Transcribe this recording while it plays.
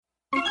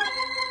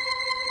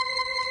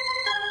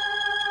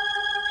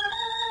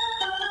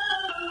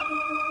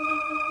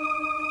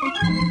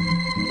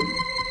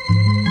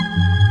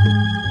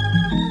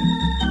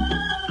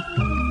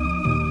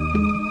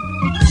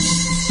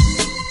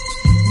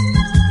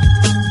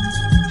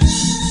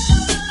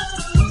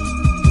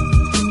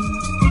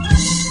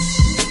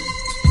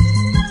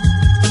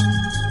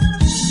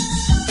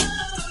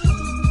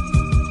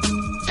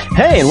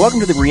and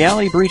welcome to the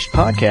Reality Breach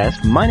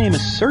podcast. My name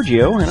is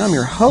Sergio, and I'm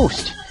your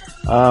host.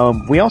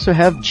 We also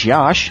have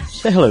Josh.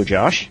 Say hello,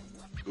 Josh.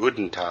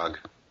 Guten Tag.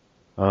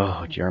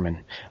 Oh,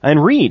 German.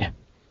 And Reed.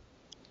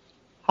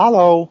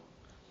 Hello.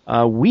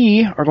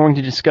 We are going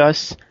to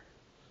discuss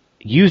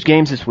used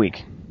games this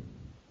week.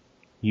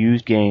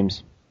 Used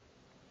games.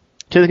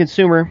 To the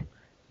consumer,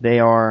 they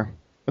are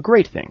a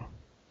great thing.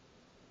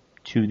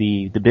 To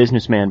the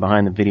businessman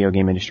behind the video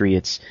game industry,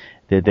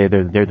 they're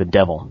the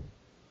devil.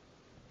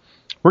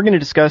 We're going to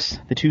discuss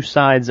the two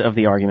sides of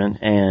the argument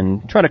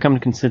and try to come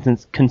to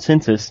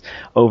consensus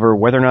over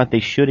whether or not they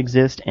should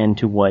exist and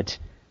to what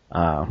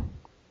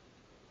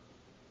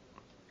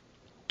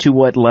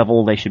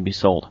level they should be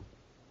sold.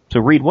 So,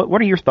 Reed,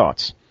 what are your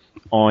thoughts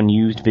on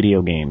used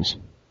video games?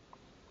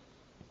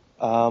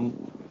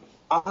 I'm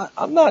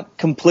not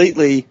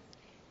completely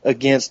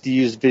against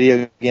used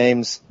video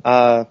games.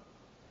 I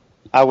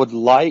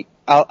like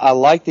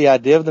the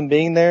idea of them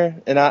being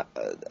there, and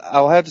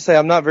I'll have to say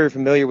I'm not very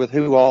familiar with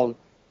who all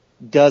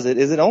does it.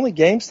 Is it only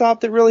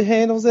GameStop that really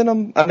handles in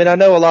them? I mean, I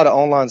know a lot of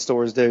online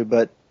stores do,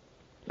 but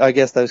I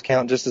guess those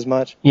count just as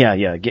much. Yeah.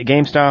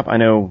 GameStop, I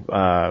know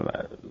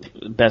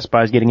Best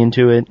Buy's getting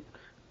into it.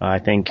 I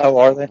think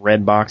are they?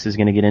 Redbox is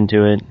going to get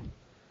into it.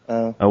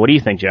 What do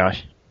you think,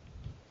 Josh?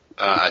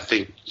 I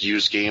think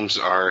used games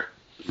are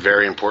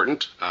very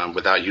important.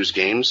 Without used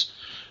games,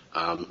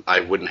 I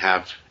wouldn't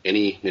have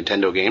any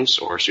Nintendo games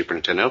or Super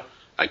Nintendo.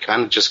 I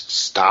kind of just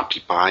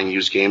stopped buying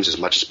used games as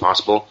much as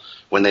possible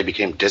when they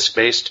became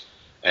disc-based,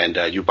 and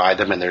you buy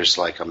them and there's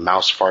like a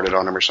mouse farted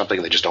on them or something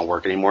and they just don't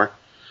work anymore.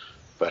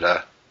 But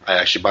I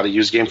actually bought a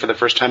used game for the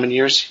first time in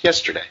years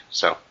yesterday,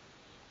 so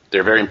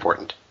they're very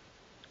important.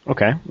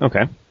 Okay.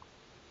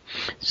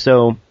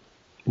 So,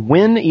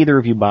 when either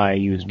of you buy a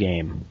used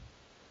game,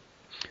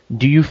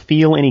 do you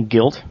feel any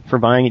guilt for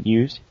buying it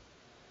used?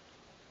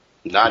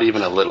 Not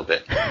even a little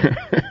bit.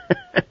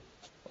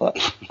 Well,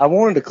 I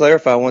wanted to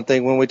clarify one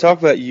thing. When we talk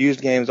about used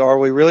games, are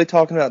we really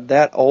talking about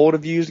that old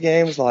of used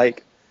games?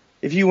 Like,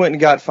 if you went and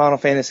got Final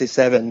Fantasy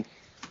VII,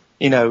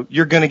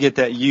 you're going to get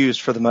that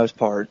used for the most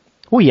part.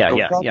 Well,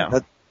 yeah.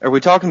 Are we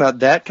talking about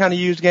that kind of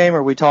used game, or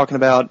are we talking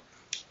about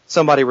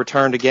somebody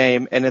returned a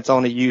game and it's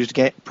on a used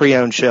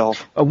pre-owned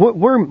shelf?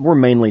 We're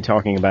mainly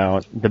talking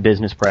about the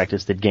business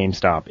practice that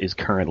GameStop is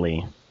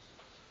currently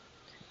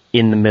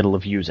in the middle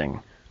of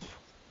using,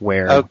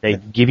 where they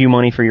give you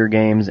money for your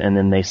games and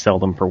then they sell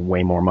them for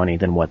way more money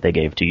than what they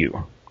gave to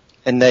you.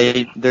 And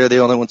they're the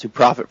only ones who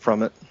profit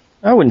from it.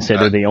 I wouldn't say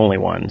they're the only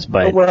ones,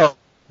 but... Well,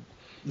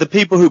 the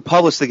people who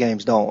publish the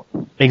games don't.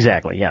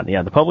 Exactly, yeah.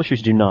 The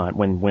publishers do not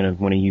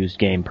when a used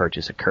game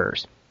purchase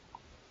occurs.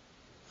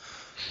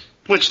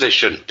 Which they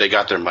shouldn't. They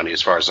got their money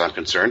as far as I'm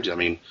concerned. I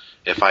mean,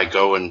 if I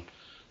go and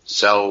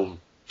sell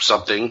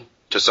something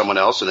to someone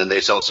else and then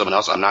they sell it to someone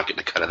else, I'm not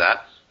getting a cut of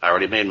that. I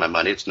already made my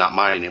money. It's not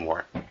mine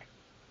anymore.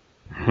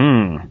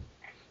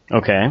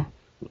 Okay.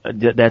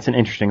 That's an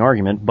interesting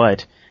argument,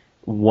 but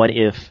what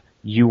if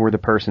you were the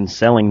person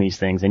selling these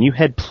things and you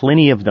had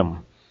plenty of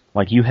them?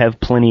 Like, you have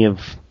plenty of,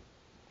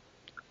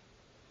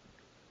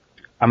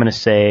 I'm going to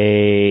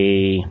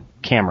say,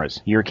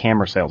 cameras. You're a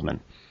camera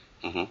salesman.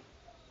 Mm-hmm.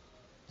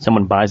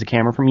 Someone buys a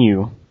camera from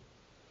you,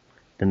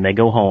 then they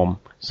go home.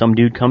 Some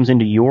dude comes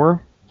into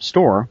your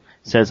store,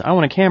 says, I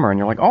want a camera, and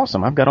you're like,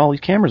 awesome, I've got all these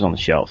cameras on the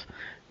shelf.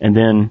 And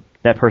then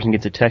that person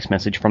gets a text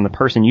message from the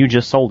person you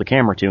just sold the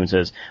camera to and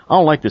says, I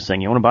don't like this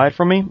thing, you want to buy it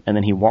from me? And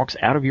then he walks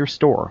out of your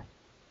store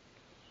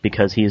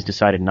because he has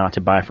decided not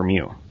to buy from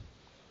you.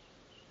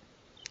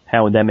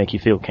 How would that make you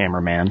feel,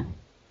 cameraman?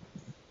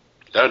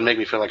 That would make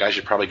me feel like I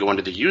should probably go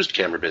into the used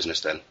camera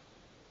business then.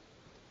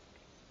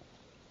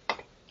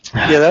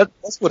 Yeah,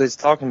 that's what it's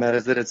talking about,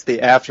 is that it's the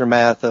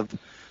aftermath of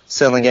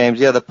selling games.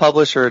 Yeah, the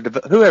publisher,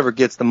 whoever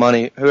gets the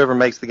money, whoever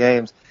makes the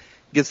games,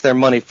 gets their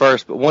money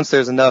first. But once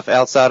there's enough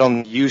outside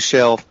on the used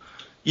shelf,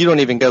 you don't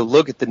even go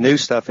look at the new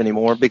stuff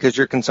anymore because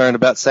you're concerned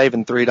about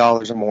saving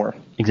 $3 or more.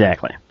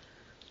 Exactly.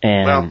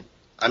 And well,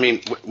 I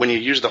mean, when you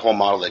use the whole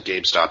model that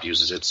GameStop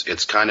uses,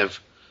 it's kind of,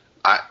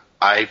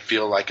 I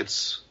feel like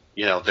it's,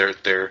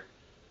 they're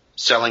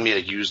selling me a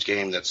used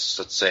game that's,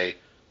 let's say,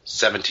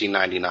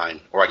 $17.99,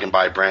 or I can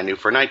buy brand new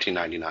for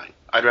 $19.99.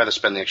 I'd rather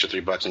spend the extra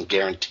 $3 and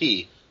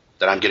guarantee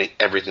that I'm getting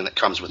everything that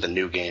comes with a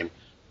new game,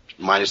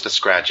 minus the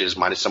scratches,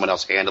 minus someone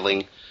else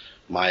handling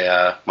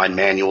my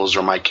manuals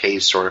or my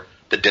case or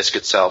the disc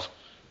itself.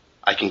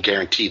 I can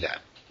guarantee that.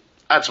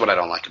 That's what I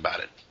don't like about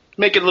it.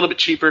 Make it a little bit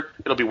cheaper.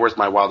 It'll be worth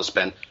my while to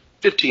spend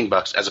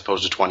 $15 as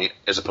opposed to 20,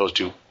 as opposed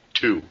to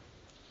 $2.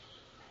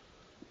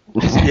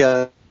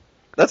 Yeah,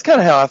 that's kind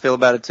of how I feel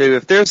about it too.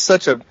 If there's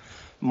such a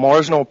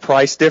marginal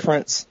price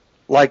difference,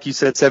 like you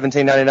said,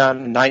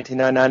 $17.99 and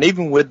 $19.99,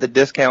 even with the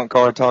discount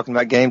card talking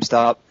about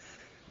GameStop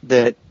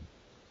that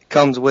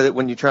comes with it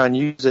when you try and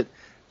use it,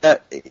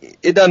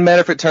 it doesn't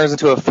matter if it turns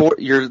into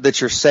that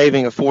you're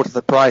saving a fourth of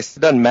the price. It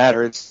doesn't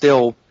matter. It's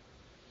still,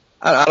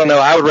 I don't know.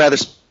 I would rather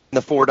spend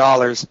the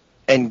 $4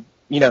 and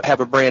have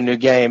a brand new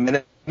game.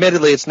 And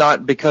admittedly, it's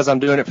not because I'm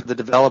doing it for the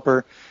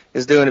developer.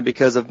 It's doing it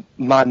because of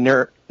my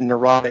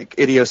neurotic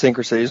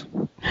idiosyncrasies.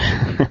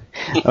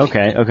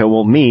 Okay.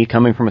 Well, me,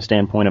 coming from a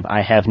standpoint of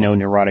I have no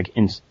neurotic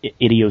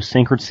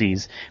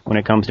idiosyncrasies when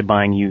it comes to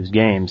buying used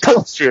games.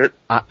 Oh, shit.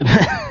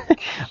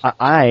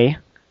 I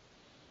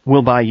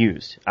will buy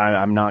used.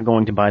 I'm not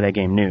going to buy that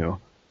game new,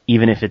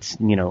 even if it's,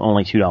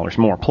 only $2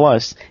 more.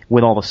 Plus,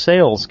 with all the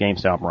sales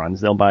GameStop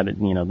runs, they'll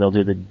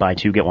do the buy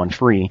two, get one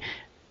free,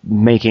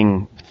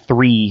 making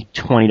 3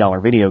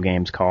 $20 video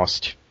games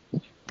cost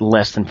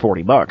less than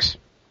 $40.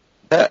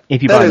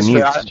 If you buy them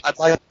used. I'd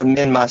like to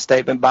amend my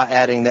statement by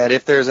adding that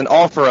if there's an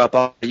offer up,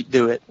 I'll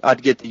do it.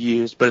 I'd get the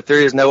used. But if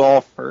there is no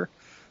offer,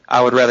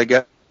 I would rather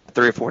go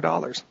 $3 or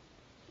 $4.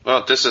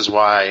 Well, this is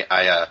why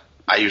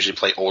I usually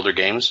play older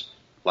games.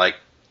 Like,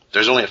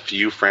 there's only a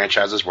few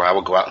franchises where I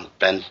will go out and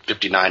spend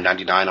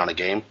 $59.99 on a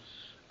game.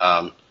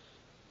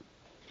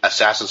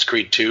 Assassin's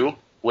Creed 2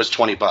 was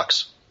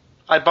 $20.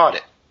 I bought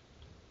it.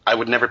 I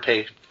would never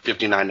pay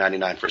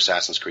 $59.99 for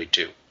Assassin's Creed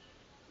 2.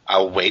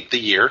 I'll wait the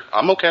year.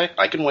 I'm okay.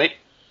 I can wait.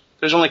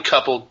 There's only a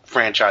couple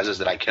franchises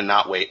that I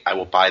cannot wait. I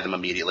will buy them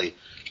immediately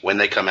when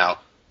they come out.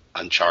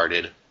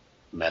 Uncharted,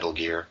 Metal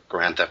Gear,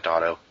 Grand Theft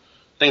Auto,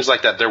 things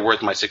like that. They're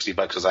worth my $60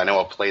 because I know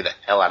I'll play the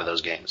hell out of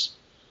those games.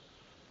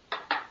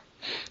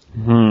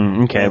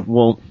 Okay.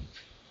 Well,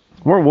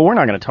 we're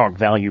not going to talk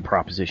value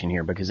proposition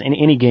here because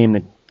any game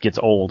that gets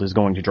old is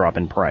going to drop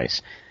in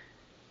price.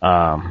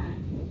 But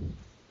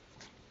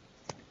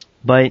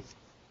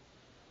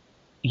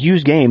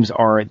used games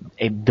are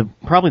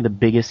probably the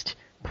biggest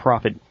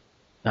profit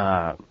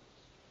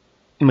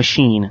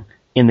machine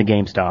in the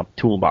GameStop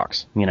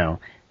toolbox.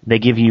 They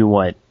give you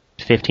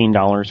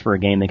 $15 for a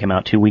game that came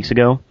out 2 weeks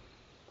ago,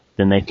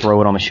 then they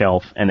throw it on the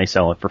shelf and they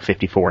sell it for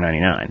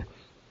 $54.99.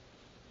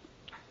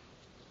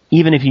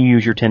 Even if you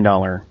use your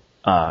 $10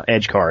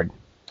 Edge card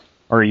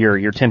or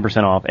your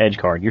 10% off Edge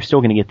card, you're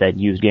still going to get that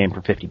used game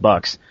for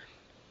 $50.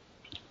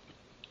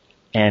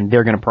 And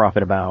they're going to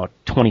profit about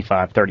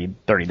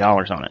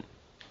 $25-$30 on it.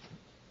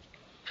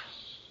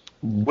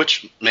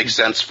 Which makes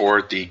sense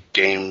for the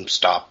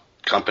GameStop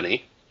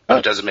company.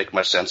 It doesn't make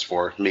much sense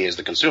for me as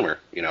the consumer.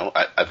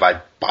 If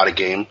I bought a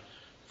game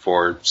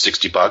for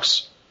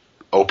 $60,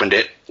 opened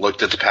it,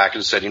 looked at the package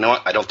and said, you know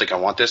what, I don't think I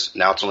want this.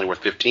 Now it's only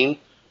worth $15.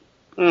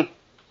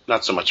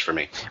 Not so much for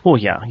me. Well,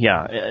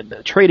 yeah.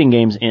 Trading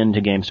games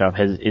into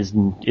GameStop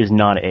is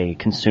not a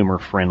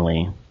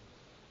consumer-friendly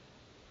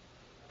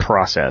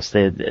process.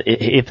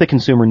 If the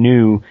consumer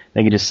knew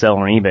they could just sell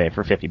on eBay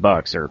for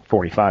 $50 or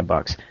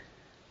 $45,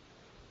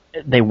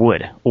 they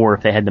would. Or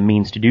if they had the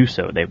means to do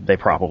so, they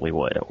probably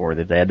would. Or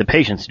if they had the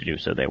patience to do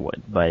so, they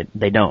would. But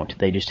they don't.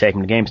 They just take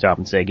them to GameStop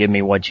and say, give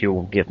me what you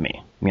will give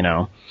me,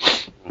 I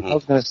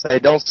was going to say,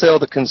 don't give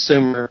the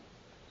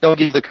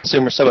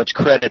consumer so much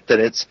credit that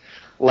it's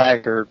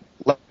lack of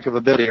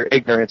ability or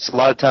ignorance. A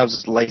lot of times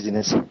it's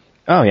laziness.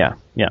 Oh, yeah.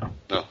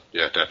 Oh,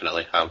 yeah,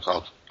 definitely.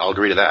 I'll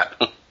agree to that.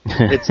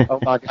 It's,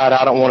 oh my God,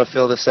 I don't want to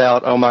fill this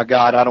out. Oh my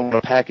God, I don't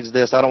want to package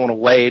this. I don't want to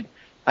wait.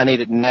 I need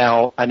it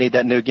now. I need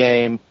that new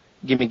game.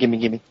 Give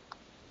me.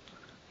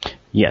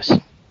 Yes.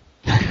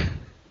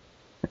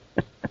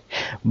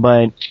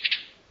 But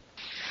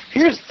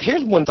here's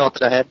one thought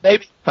that I had.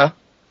 Maybe, huh?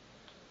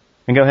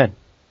 And go ahead.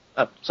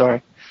 Oh,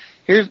 sorry.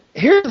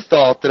 Here's a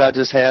thought that I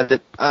just had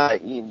that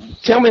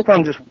tell me if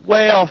I'm just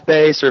way off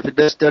base or if it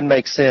just doesn't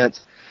make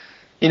sense.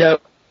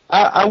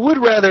 I would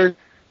rather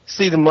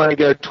see the money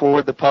go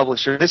toward the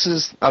publisher.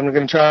 I'm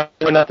going to try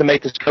not to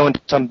make this go into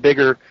some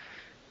bigger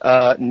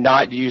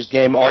not used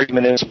game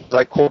argument and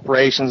like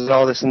corporations and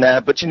all this and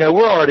that. But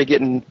we're already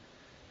getting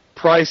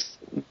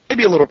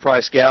maybe a little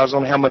price gouged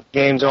on how much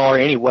games are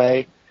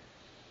anyway.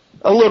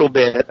 A little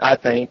bit, I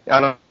think.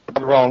 I don't know if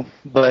I'm wrong,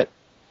 but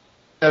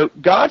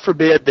God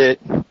forbid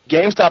that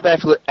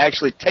GameStop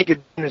actually take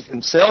advantage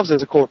themselves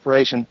as a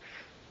corporation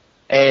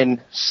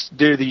and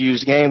do the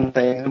used game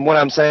thing. And what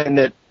I'm saying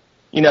that,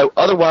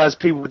 otherwise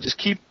people would just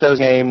keep those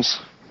games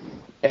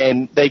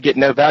and they get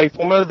no value for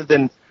them other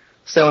than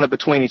selling it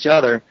between each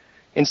other.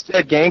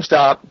 Instead,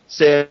 GameStop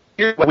said,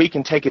 here's what we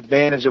can take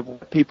advantage of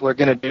what people are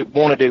going to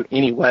want to do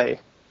anyway.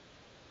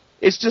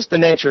 It's just the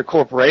nature of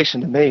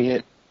corporation to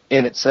me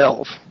in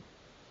itself.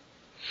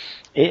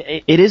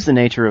 It is the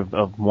nature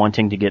of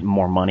wanting to get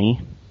more money.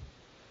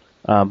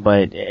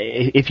 But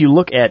if you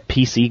look at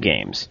PC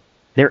games,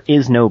 there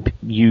is no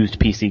used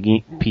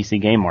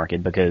PC game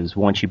market because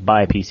once you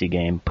buy a PC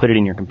game, put it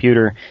in your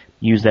computer,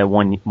 use that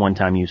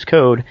one-time use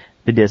code,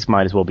 the disc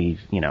might as well be,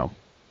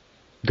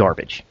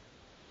 garbage.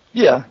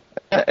 Yeah,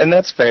 and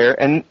that's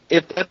fair. And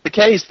if that's the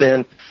case,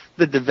 then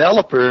the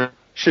developer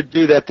should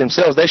do that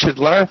themselves. They should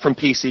learn from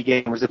PC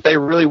gamers. If they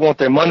really want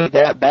their money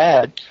that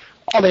bad,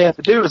 all they have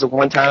to do is a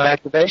one-time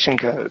activation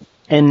code.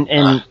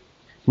 And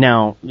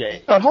now,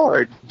 it's not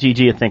hard. Do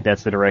you think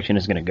that's the direction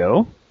it's going to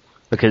go?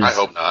 Because I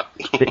hope not.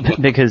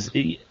 Because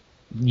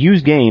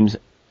used games,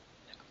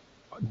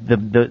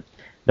 the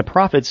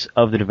profits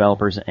of the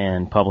developers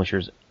and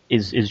publishers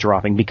is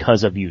dropping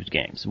because of used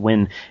games.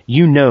 When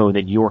you know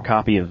that your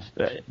copy of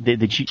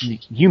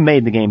that you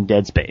made the game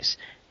Dead Space,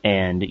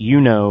 and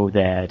you know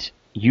that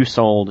you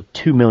sold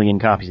 2 million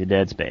copies of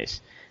Dead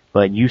Space,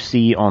 but you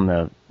see on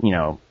the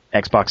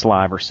Xbox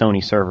Live or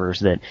Sony servers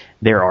that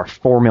there are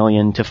 4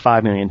 million to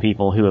 5 million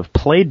people who have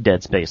played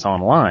Dead Space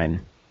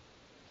online.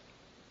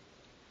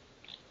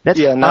 That's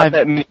not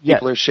that many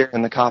people are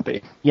sharing the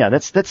copy. Yeah,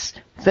 that's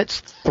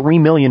 3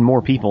 million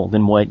more people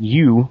than what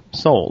you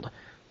sold.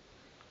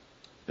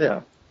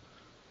 Yeah.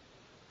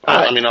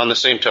 I mean, on the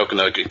same token,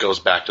 though, it goes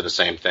back to the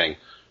same thing.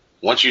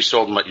 Once you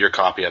sold your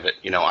copy of it,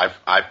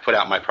 I've put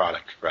out my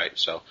product, right?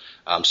 So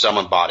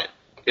someone bought it.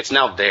 It's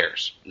now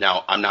theirs.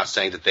 Now, I'm not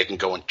saying that they can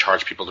go and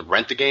charge people to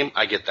rent the game.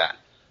 I get that.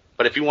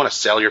 But if you want to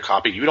sell your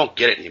copy, you don't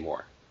get it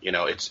anymore.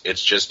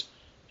 It's just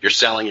you're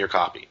selling your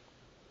copy.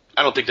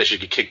 I don't think they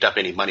should get kicked up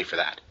any money for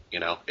that.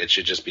 It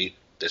should just be,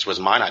 this was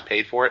mine. I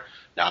paid for it.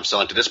 Now I'm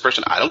selling to this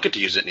person. I don't get to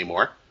use it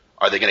anymore.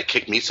 Are they going to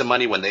kick me some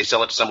money when they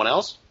sell it to someone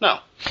else? No.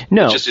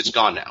 It's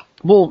gone now.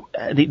 Well,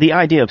 the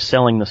idea of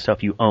selling the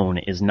stuff you own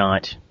is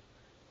not,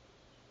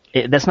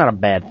 that's not a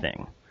bad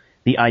thing.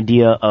 The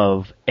idea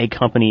of a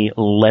company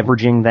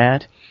leveraging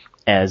that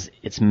as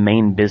its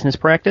main business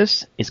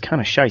practice is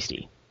kind of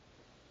shiesty.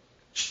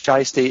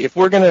 If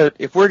we're gonna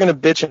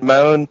bitch and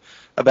moan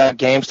about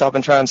GameStop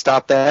and try and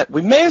stop that,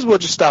 we may as well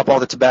just stop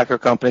all the tobacco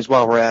companies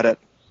while we're at it.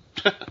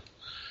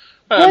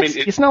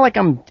 It's not like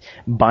I'm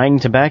buying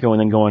tobacco and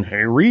then going,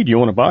 "Hey Reed, you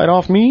want to buy it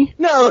off me?"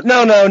 No.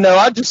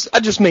 I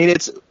just mean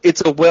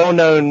it's a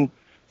well-known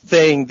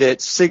thing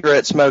that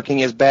cigarette smoking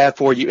is bad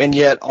for you, and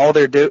yet all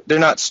they're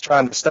not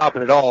trying to stop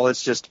it at all.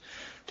 It's just,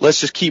 let's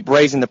just keep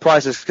raising the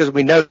prices because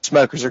we know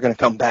smokers are going to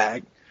come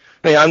back.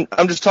 I mean,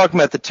 I'm just talking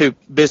about the two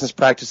business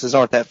practices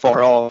aren't that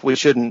far off. We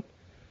shouldn't,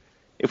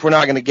 if we're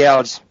not going to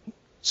gouge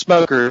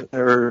smokers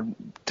or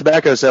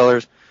tobacco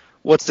sellers,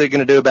 what's they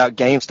going to do about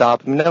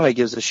GameStop? I mean, nobody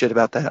gives a shit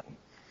about that.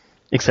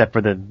 Except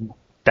for the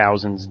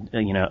thousands,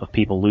 of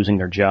people losing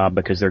their job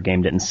because their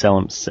game didn't sell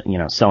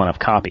enough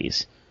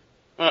copies.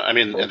 Well, I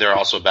mean, they're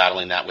also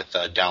battling that with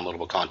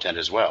downloadable content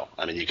as well.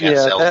 I mean, you can't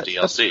sell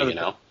DLC,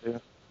 Yeah.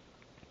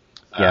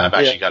 I've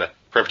actually got a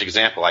perfect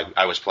example.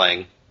 I was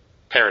playing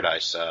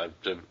Paradise,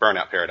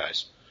 Burnout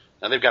Paradise.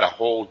 Now they've got a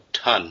whole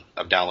ton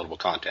of downloadable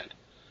content.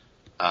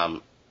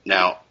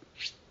 Now,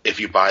 if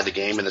you buy the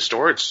game in the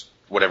store, it's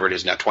whatever it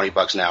is now,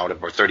 $20 now or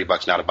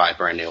 $30 now to buy it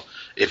brand new.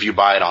 If you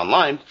buy it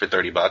online for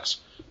 $30,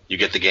 you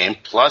get the game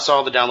plus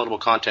all the downloadable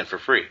content for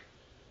free.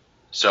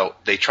 So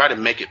they try to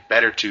make it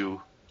better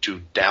to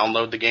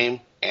download the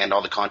game and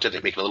all the content. They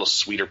make it a little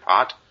sweeter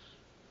pot.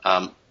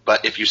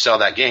 But if you sell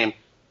that game,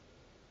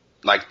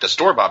 like the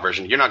store-bought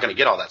version, you're not going to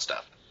get all that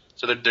stuff.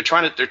 So they're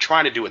trying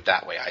to do it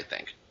that way, I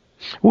think.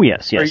 Oh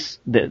yes.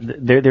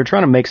 They're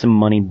trying to make some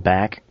money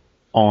back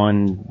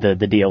on the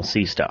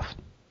DLC stuff.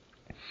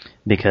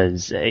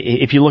 Because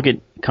if you look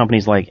at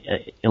companies like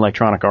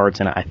Electronic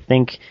Arts, and I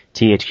think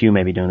THQ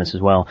may be doing this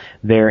as well,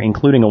 they're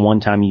including a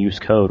one-time use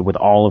code with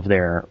all of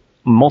their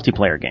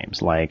multiplayer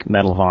games like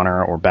Medal of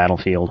Honor or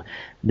Battlefield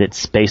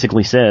that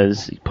basically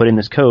says, put in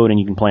this code and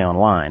you can play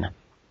online.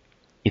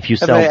 If you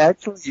sell, have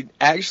they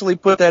actually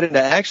put that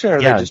into action, or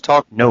are they just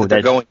talking? No,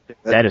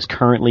 that is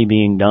currently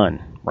being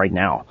done right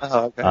now.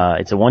 Oh, okay.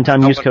 It's a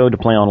one-time use code to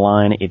play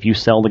online. If you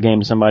sell the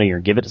game to somebody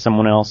or give it to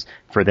someone else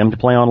for them to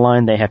play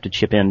online, they have to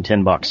chip in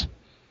 $10.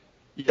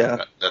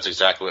 Yeah, that's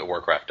exactly what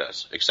Warcraft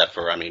does. Except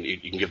for, I mean, you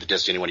can give the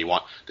disc to anyone you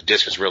want. The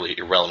disc is really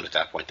irrelevant at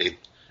that point.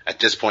 At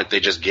this point, they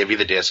just give you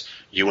the disc.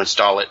 You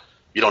install it.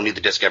 You don't need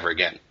the disc ever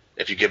again.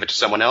 If you give it to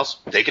someone else,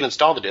 they can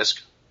install the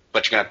disc,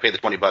 but you're gonna have to pay the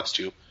 $20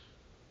 to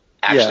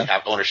actually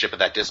have ownership of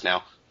that disc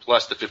now,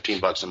 plus the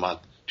 $15 a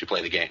month to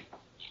play the game.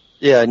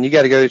 Yeah, and you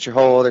got to go get your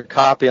whole other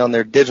copy on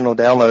their digital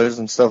downloads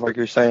and stuff like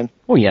you're saying.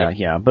 Well,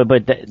 yeah, but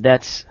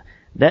that's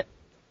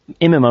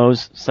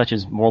MMOs such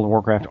as World of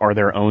Warcraft are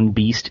their own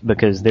beast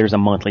because there's a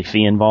monthly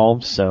fee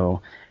involved,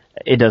 so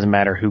it doesn't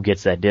matter who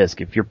gets that disc.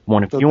 If you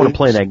want to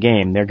play that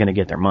game, they're going to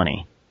get their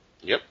money.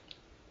 Yep.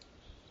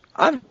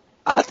 I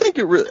think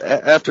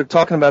after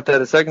talking about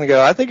that a second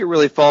ago, I think it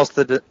really falls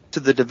to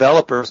the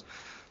developers.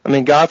 I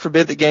mean, God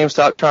forbid that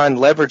GameStop try and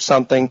leverage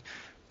something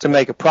to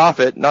make a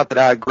profit. Not that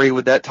I agree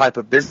with that type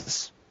of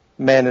business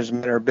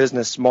management or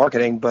business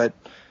marketing, but,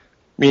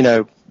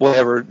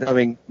 whatever. I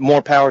mean,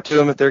 more power to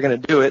them if they're going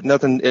to do it.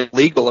 Nothing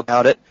illegal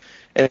about it.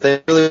 And if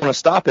they really want to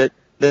stop it,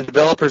 the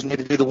developers need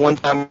to do the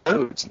one-time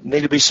modes. They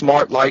need to be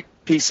smart like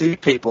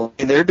PC people.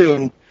 And they're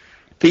doing,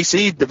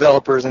 PC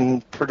developers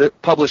and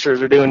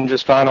publishers are doing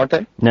just fine, aren't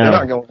they? No. They're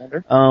not going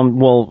under.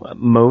 Well,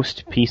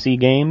 most PC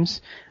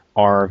games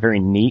are very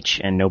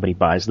niche and nobody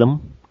buys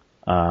them.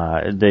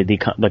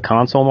 The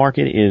console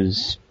market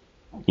is,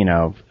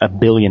 a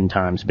billion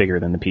times bigger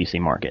than the PC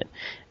market.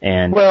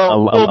 And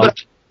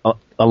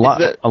a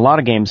lot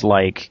of games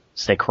like,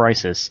 say,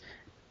 Crysis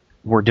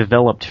were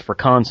developed for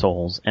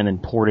consoles and then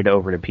ported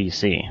over to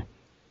PC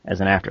as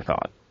an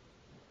afterthought.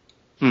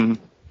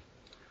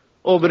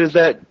 Well, but is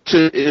that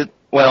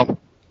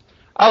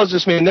I was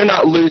just meaning they're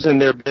not losing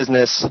their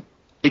business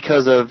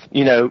because of,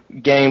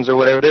 games or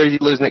whatever. They're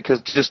losing it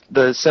because just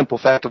the simple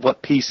fact of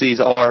what PCs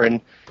are and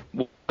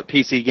what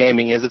PC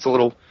gaming is. It's a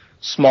little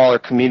smaller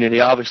community.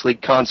 Obviously,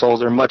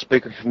 consoles are a much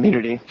bigger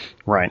community.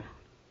 Right.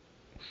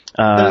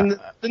 Then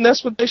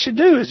that's what they should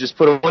do, is just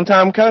put a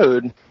one-time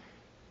code.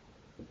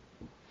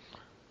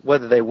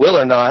 Whether they will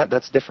or not,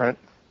 that's different.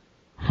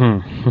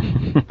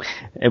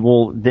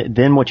 Well,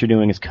 then what you're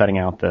doing is cutting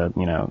out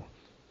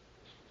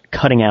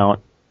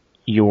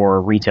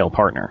your retail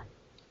partner.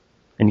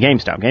 And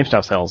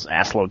GameStop sells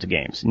assloads of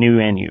games, new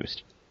and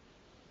used.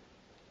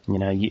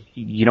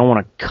 You don't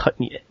want to cut,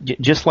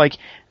 just like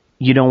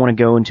you don't want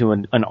to go into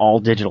an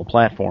all-digital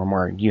platform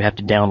where you have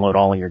to download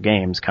all of your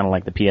games, kind of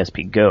like the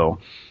PSP Go,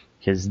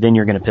 because then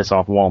you're going to piss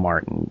off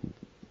Walmart and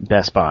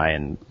Best Buy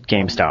and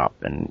GameStop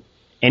and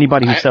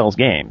anybody who sells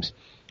games.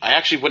 I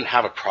actually wouldn't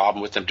have a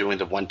problem with them doing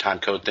the one-time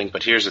code thing,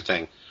 but here's the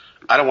thing.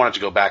 I don't want it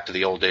to go back to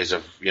the old days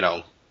of,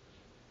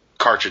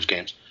 cartridge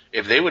games.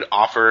 If they would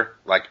offer,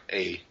 like,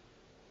 a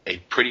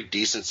pretty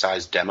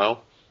decent-sized demo,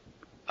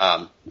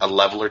 a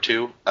level or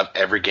two of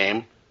every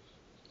game,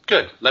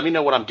 good. Let me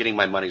know what I'm getting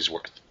my money's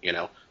worth,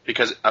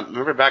 Because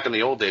remember back in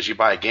the old days, you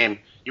buy a game,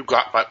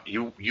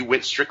 you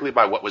went strictly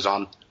by what was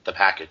on the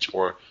package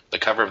or the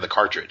cover of the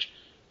cartridge.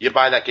 You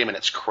buy that game and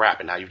it's crap,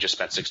 and now you've just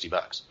spent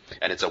 $60,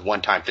 and it's a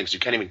one-time thing, so you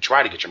can't even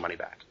try to get your money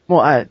back. Well,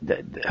 I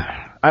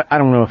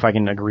don't know if I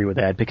can agree with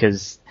that,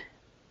 because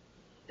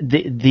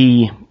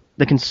the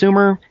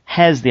consumer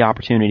has the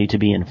opportunity to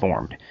be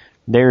informed.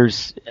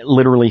 There's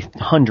literally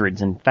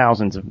hundreds and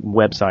thousands of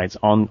websites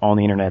on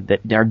the internet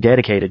that are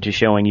dedicated to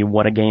showing you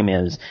what a game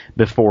is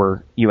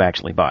before you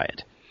actually buy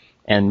it.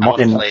 And I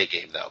want to play a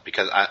game, though,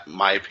 because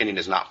my opinion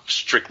is not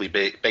strictly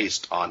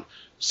based on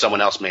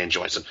someone else may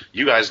enjoy some.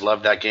 You guys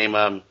love that game,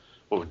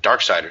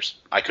 Darksiders.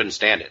 I couldn't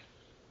stand it.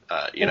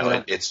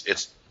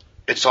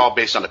 It's all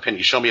based on opinion.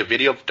 You show me a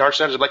video of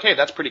Darksiders, I'm like, hey,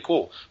 that's pretty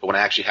cool. But when I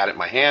actually had it in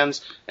my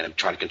hands and I'm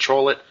trying to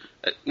control it,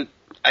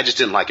 I just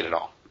didn't like it at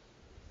all.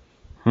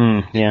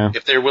 Yeah.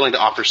 If they're willing to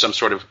offer some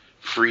sort of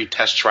free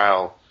test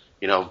trial,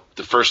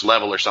 the first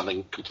level or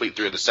something, complete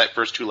through the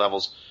first 2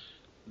 levels,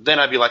 then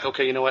I'd be like,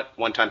 okay, you know what?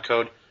 One-time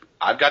code.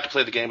 I've got to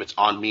play the game. It's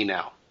on me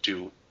now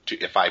to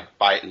if I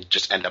buy it and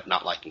just end up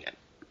not liking it.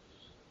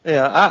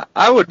 Yeah,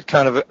 I would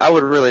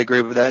really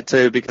agree with that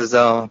too, because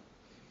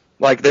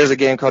there's a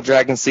game called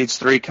Dragon Siege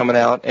 3 coming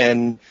out,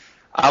 and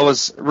I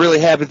was really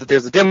happy that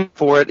there's a demo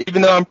for it,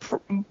 even though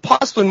I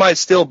possibly might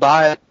still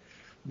buy it,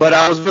 but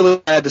I was really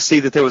glad to see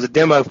that there was a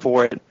demo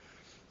for it,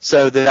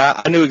 so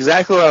that I knew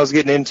exactly what I was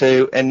getting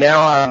into, and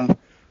now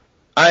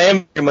I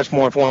am very much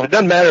more informed. It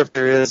doesn't matter if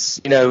there is,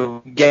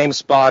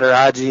 GameSpot or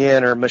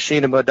IGN or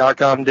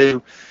Machinima.com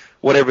do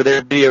whatever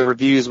their video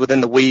reviews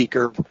within the week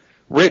or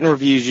written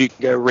reviews you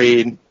can go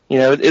read.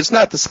 It's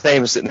not the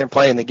same as sitting there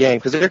playing the game,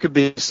 because there could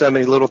be so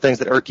many little things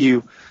that irk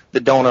you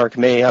that don't irk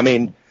me. I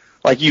mean,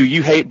 like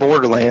you hate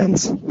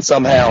Borderlands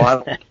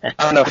somehow. I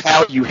don't know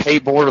how you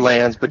hate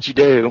Borderlands, but you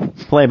do.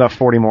 Play about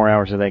 40 more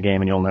hours of that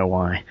game and you'll know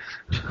why.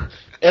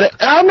 And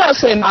I'm not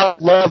saying I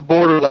love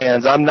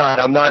Borderlands. I'm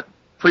not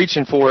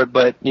preaching for it,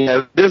 but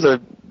there's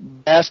a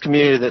vast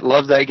community that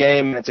loves that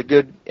game.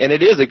 And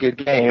it is a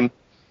good game.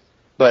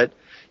 But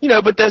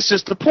but that's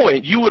just the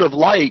point.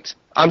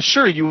 I'm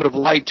sure you would have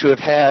liked to have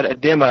had a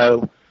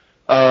demo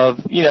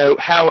of,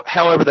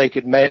 however they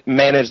could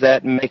manage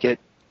that and make it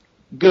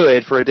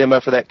good for a demo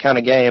for that kind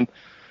of game.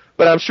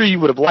 But I'm sure you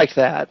would have liked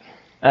that.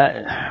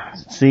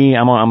 See,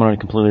 I'm on a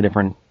completely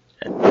different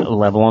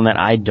level on that.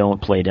 I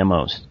don't play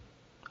demos.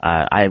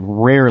 I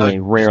rarely,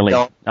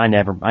 I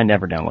never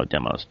download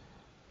demos.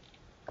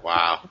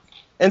 Wow.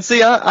 And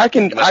see, I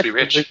can. You must be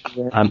rich.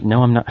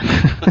 No, I'm not.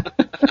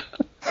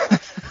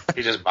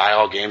 You just buy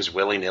all games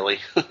willy-nilly?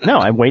 No,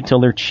 I wait till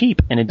they're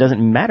cheap, and it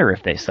doesn't matter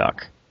if they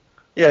suck.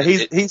 Yeah,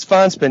 he's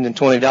fine spending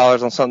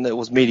 $20 on something that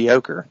was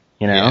mediocre.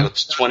 Yeah,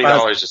 it's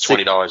 $20 is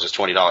 $20 is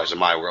 $20 in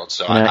my world,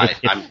 so I'm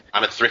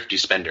a thrifty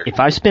spender. If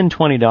I spend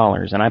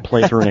 $20 and I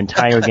play through an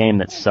entire game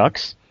that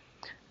sucks,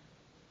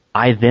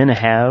 I then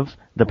have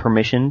the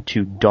permission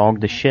to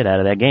dog the shit out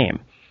of that game.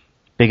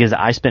 Because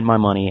I spent my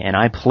money, and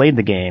I played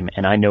the game,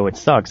 and I know it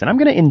sucks, and I'm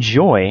going to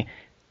enjoy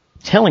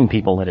telling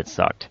people that it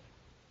sucked.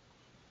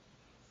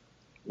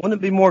 Wouldn't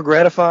it be more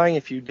gratifying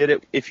if you did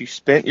it, if you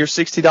spent your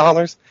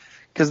 $60?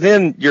 Because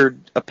then your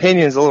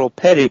opinion's a little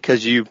petty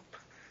because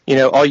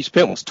all you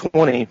spent was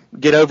 $20.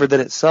 Get over that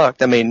it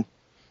sucked. I mean,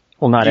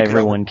 well, not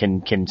everyone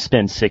can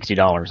spend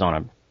 $60 on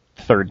a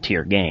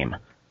third-tier game.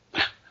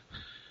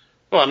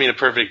 Well, I mean, a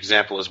perfect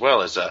example as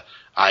well is when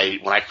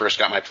I first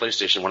got my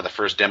PlayStation, one of the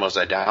first demos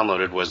I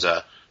downloaded was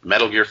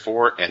Metal Gear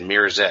 4 and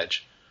Mirror's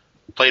Edge.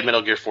 Played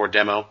Metal Gear 4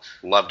 demo,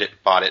 loved it,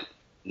 bought it,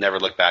 never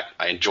looked back.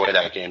 I enjoyed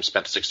that game,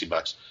 spent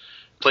 $60.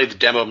 Played the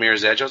demo of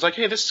Mirror's Edge. I was like,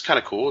 hey, this is kind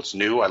of cool. It's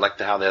new. I like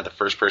how they have the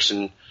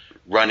first-person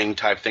running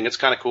type thing. It's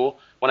kind of cool.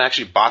 When I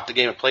actually bought the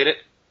game and played it,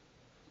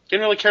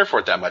 didn't really care for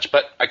it that much,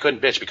 but I couldn't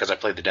bitch because I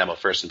played the demo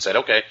first and said,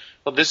 okay,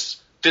 well,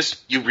 this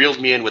you reeled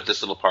me in with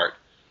this little part.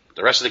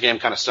 The rest of the game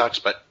kind of sucks,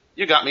 but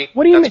you got me.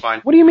 That's fine.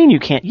 What do you mean you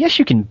can't? Yes,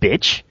 you can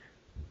bitch.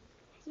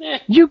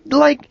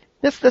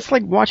 That's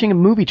like watching a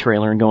movie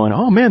trailer and going,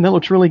 oh man, that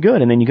looks really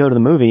good, and then you go to the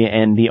movie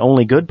and the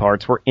only good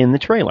parts were in the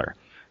trailer.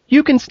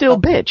 You can still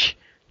bitch.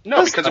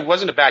 No, because it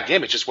wasn't a bad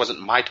game. It just wasn't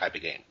my type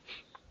of game.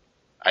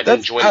 I didn't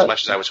enjoy it as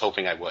much as I was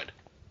hoping I would.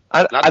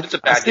 Not that it's a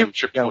bad game. I'm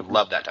sure people would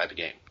love that type of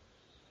game.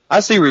 I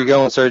see where you're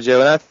going,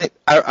 Sergio, and I think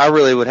I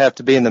really would have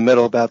to be in the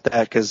middle about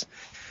that because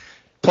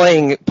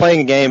playing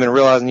a game and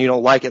realizing you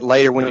don't like it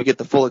later when you get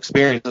the full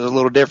experience is a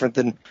little different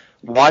than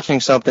watching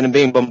something and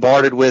being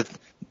bombarded with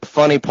the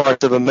funny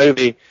parts of a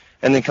movie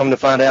and then come to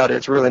find out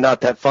it's really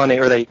not that funny,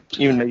 or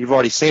you've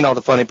already seen all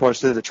the funny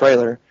parts through the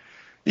trailer.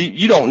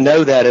 You don't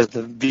know that as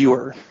the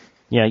viewer.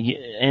 Yeah,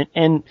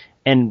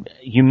 and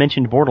you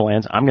mentioned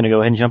Borderlands. I'm going to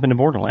go ahead and jump into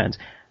Borderlands.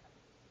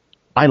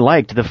 I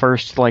liked the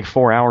first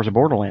 4 hours of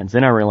Borderlands.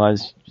 Then I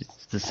realized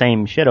it's the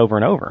same shit over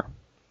and over.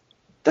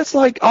 That's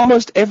like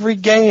almost every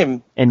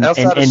game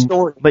outside of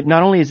story. But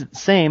not only is it the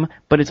same,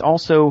 but it's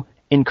also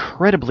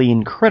incredibly,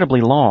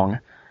 incredibly long.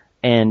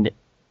 And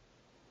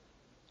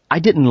I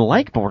didn't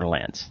like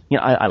Borderlands.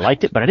 I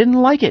liked it, but I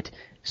didn't like it.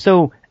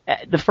 So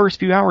the first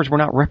few hours were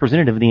not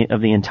representative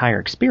of the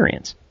entire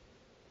experience.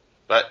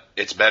 But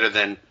it's better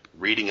than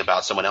reading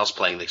about someone else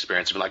playing the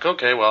experience and be like,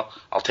 okay, well,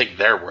 I'll take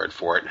their word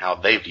for it and how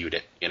they viewed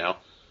it,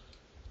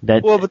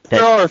 But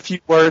there are a few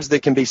words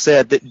that can be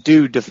said that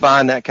do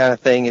define that kind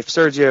of thing. If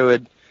Sergio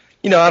had,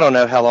 I don't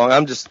know how long.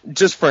 I'm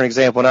just for an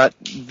example, not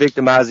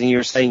victimizing you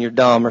or saying you're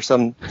dumb or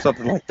something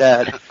like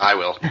that. I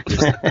will.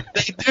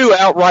 They do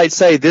outright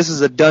say this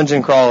is a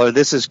dungeon crawler.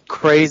 This is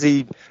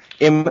crazy,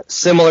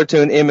 similar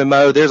to an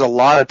MMO. There's a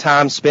lot of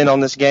time spent on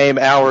this game,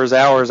 hours,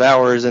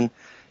 and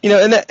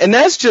and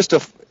that's just a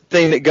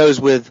thing that goes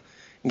with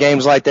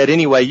games like that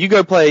anyway. You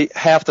go play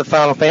half the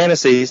Final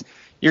Fantasies,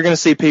 you're going to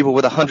see people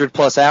with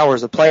 100+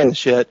 hours of playing the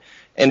shit.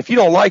 And if you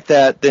don't like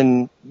that,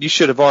 then you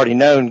should have already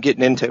known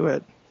getting into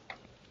it.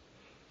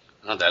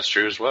 Oh, that's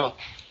true as well.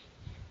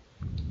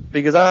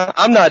 Because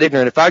I'm not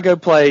ignorant. If I go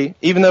play,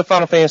 even though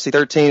Final Fantasy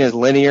 13 is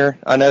linear,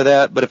 I know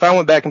that. But if I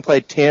went back and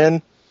played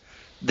 10,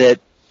 that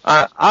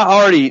I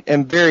already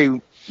am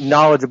very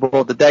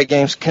knowledgeable that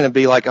game's going to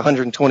be like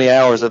 120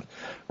 hours of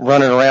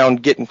running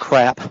around getting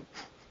crap.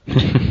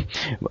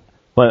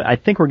 But I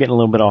think we're getting a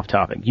little bit off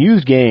topic.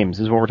 Used games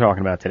is what we're talking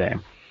about today.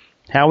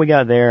 How we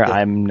got there,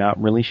 I'm not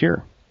really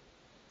sure.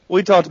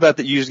 We talked about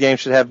that used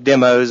games should have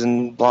demos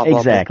and blah, blah,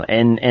 exactly. blah.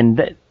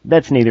 And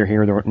that's neither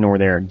here nor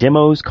there.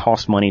 Demos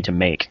cost money to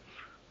make.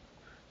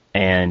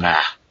 And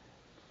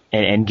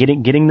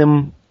getting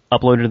them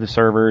uploaded to the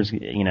servers,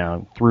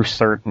 through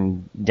cert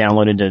and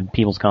downloaded to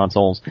people's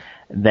consoles,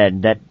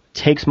 that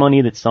takes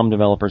money that some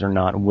developers are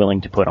not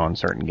willing to put on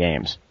certain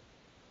games.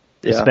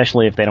 Yeah.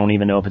 Especially if they don't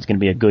even know if it's going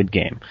to be a good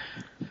game.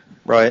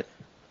 Right.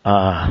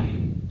 Well,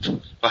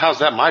 how's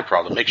that my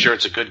problem? Make sure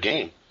it's a good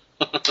game.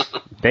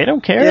 They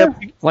don't care.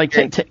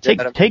 Yeah,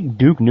 take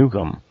Duke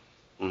Nukem.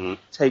 Mm-hmm.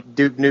 Take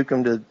Duke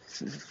Nukem to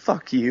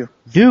fuck you.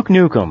 Duke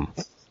Nukem.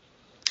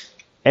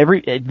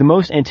 The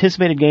most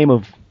anticipated game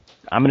of,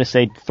 I'm going to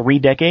say 3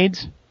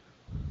 decades.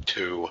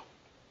 2.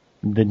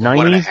 The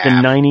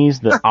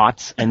 90s, the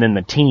aughts, and then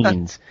the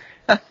teens.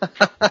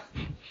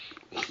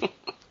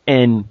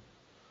 And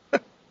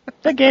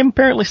that game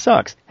apparently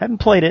sucks. Haven't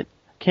played it.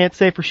 Can't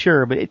say for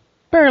sure, but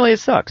apparently it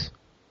sucks.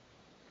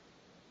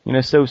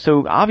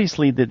 So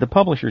obviously the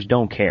publishers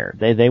don't care.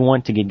 They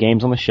want to get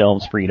games on the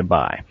shelves for you to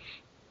buy.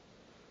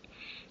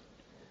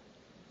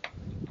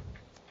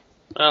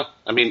 Well,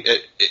 I mean,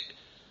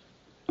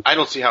 I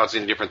don't see how it's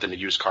any different than a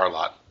used car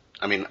lot.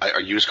 I mean, are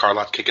used car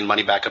lots kicking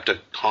money back up to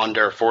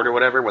Honda or Ford or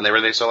whatever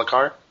whenever they sell a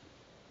car?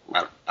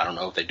 I don't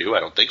know if they do. I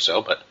don't think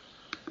so, but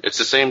it's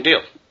the same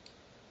deal.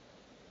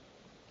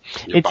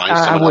 You're buying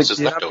someone else's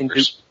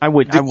leftovers. I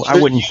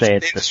wouldn't say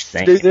it's the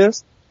same. Do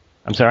this?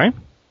 I'm sorry?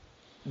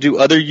 Do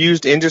other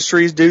used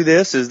industries do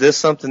this? Is this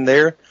something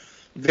they're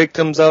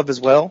victims of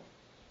as well?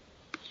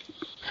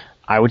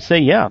 I would say,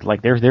 yeah.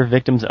 They're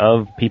victims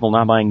of people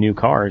not buying new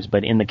cars,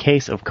 but in the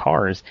case of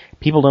cars,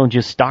 people don't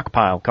just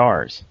stockpile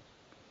cars.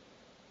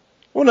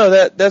 Well,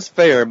 no, that's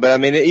fair, but I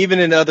mean, even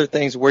in other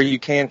things where you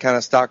can kind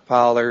of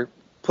stockpile or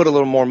put a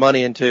little more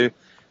money into,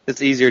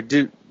 it's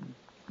easier.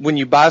 When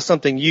you buy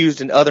something used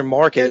in other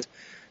markets,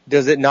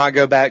 does it not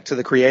go back to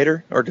the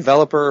creator or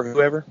developer or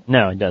whoever?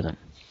 No, it doesn't.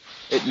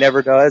 It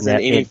never does.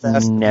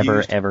 It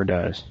never ever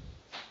does.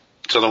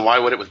 So then why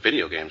would it with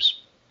video games?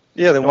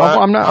 Yeah, then why?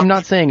 Well, I'm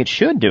not saying it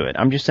should do it.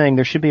 I'm just saying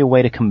there should be a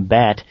way to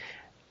combat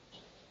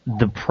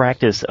the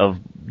practice of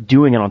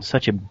doing it on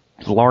such a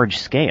large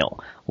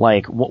scale.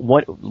 Like,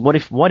 what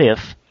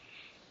if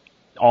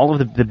all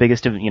of the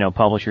biggest of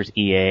publishers,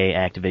 EA,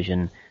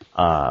 Activision,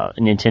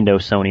 Nintendo,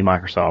 Sony,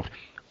 Microsoft,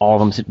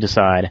 all of them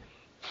decide,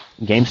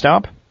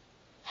 GameStop,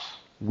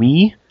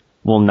 we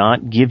will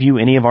not give you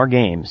any of our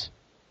games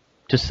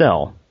to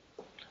sell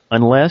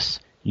unless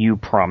you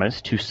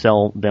promise to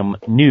sell them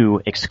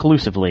new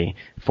exclusively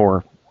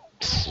for,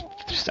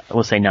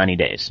 let's say, 90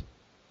 days,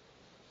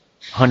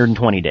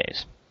 120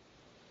 days.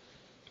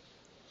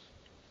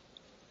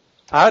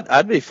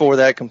 I'd be for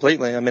that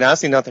completely. I mean, I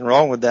see nothing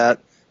wrong with that,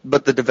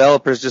 but the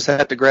developers just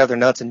have to grab their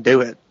nuts and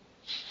do it.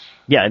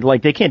 Yeah,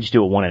 they can't just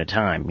do it one at a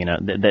time.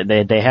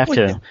 They have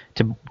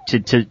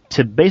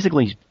to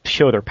basically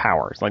show their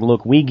powers. Like,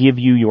 look, we give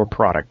you your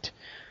product.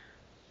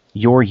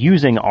 You're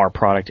using our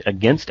product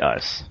against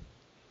us.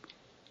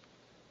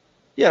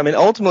 Yeah, I mean,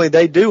 ultimately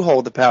they do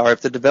hold the power.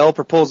 If the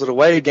developer pulls it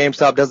away,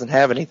 GameStop doesn't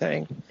have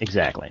anything.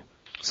 Exactly.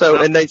 So,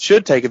 and they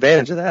should take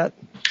advantage of that.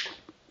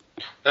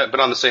 But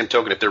on the same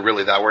token, if they're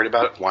really that worried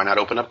about it, why not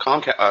open up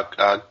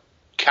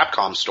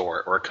Capcom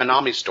store or a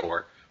Konami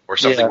store or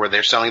something where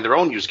they're selling their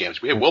own used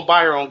games? We'll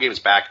buy our own games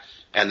back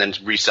and then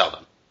resell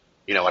them,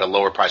 at a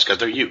lower price because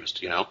they're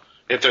used,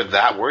 If they're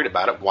that worried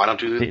about it, why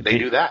don't they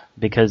do that?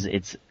 Because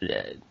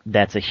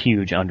that's a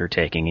huge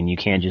undertaking, and you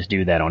can't just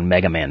do that on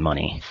Mega Man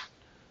money.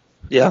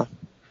 Yeah.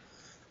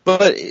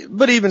 But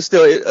even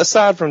still,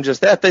 aside from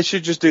just that, they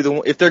should just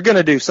do if they're going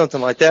to do something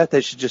like that,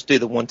 they should just do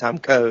the one-time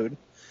code.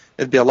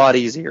 It'd be a lot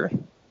easier.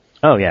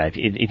 Oh yeah,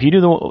 if you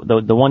do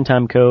the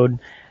one-time code,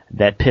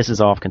 that pisses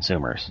off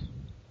consumers.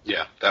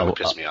 Yeah, that would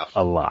piss me off.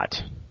 A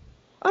lot.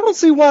 I don't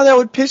see why that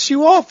would piss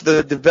you off.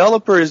 The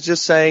developer is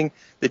just saying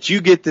that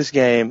you get this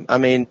game. I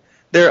mean,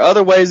 there are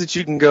other ways that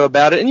you can go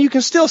about it, and you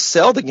can still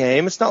sell the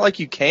game. It's not like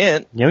you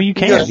can't. No, you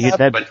can't. You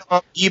can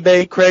on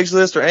eBay,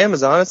 Craigslist, or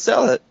Amazon and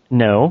sell it.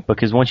 No,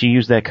 because once you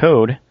use that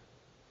code,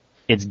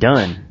 it's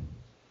done.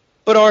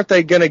 But aren't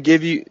they going to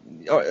give you?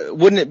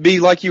 Wouldn't it be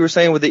like you were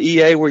saying with the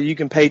EA, where you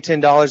can pay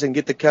 $10 and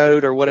get the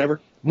code or whatever?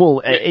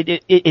 Well,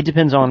 it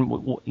depends on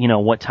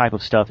what type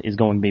of stuff is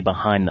going to be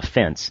behind the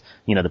fence.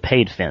 The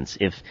paid fence.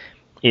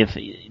 If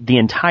the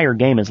entire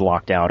game is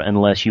locked out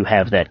unless you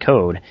have that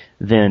code,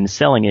 then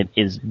selling it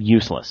is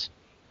useless.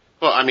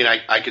 Well, I mean,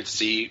 I could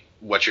see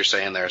what you're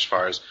saying there as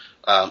far as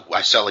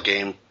I sell a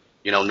game,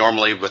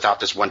 normally without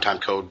this one-time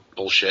code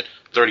bullshit,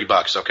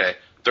 $30, okay.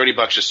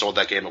 $30 just sold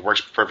that game. It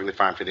works perfectly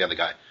fine for the other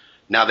guy.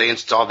 Now they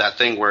installed that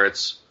thing where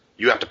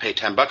you have to pay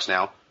 $10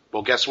 now.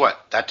 Well, guess what?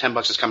 That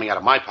 $10 is coming out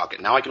of my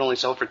pocket. Now I can only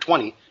sell it for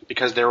 $20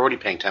 because they're already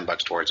paying $10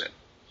 towards it.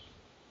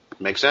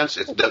 Make sense?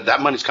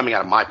 That money's coming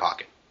out of my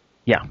pocket.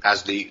 Yeah.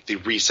 As the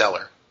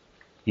reseller.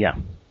 Yeah.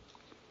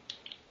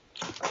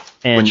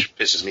 And, which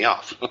pisses me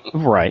off.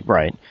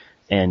 Right.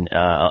 And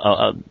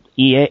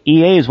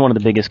EA is one of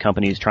the biggest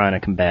companies trying to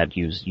combat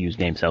used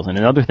game sales. And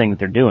another thing that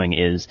they're doing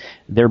is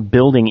they're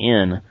building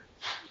in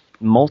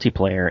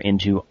multiplayer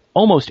into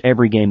almost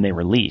every game they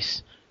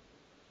release,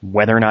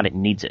 whether or not it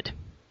needs it.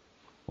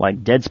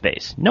 Like Dead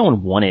Space. No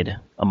one wanted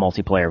a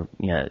multiplayer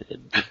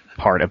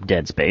part of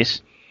Dead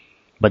Space,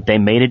 but they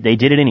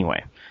did it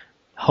anyway,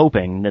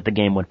 hoping that the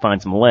game would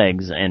find some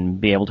legs and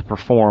be able to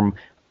perform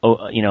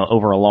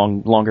over a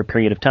longer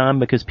period of time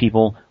because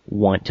people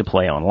want to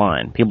play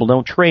online. People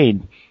don't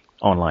trade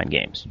online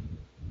games.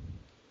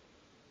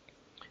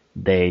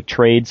 They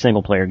trade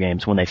single-player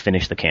games when they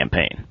finish the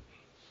campaign.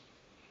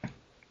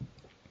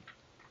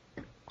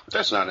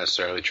 That's not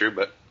necessarily true,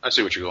 but I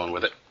see what you're going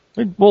with it.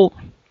 Well,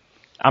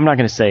 I'm not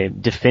going to say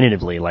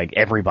definitively like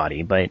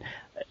everybody, but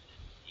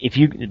if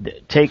you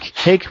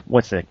take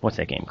what's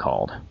that game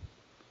called?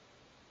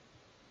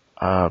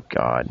 Oh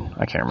God,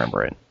 I can't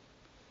remember it.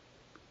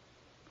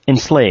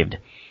 Enslaved.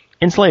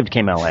 Enslaved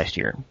came out last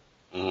year.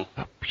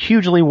 Mm-hmm.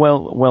 Hugely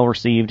well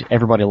received.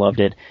 Everybody loved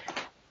it.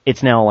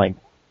 It's now like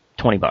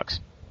 $20.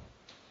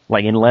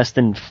 Like in less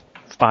than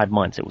 5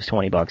 months, it was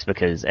 $20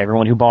 because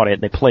everyone who bought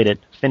it, they played it,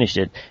 finished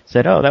it,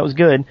 said, "Oh, that was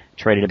good,"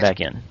 traded it back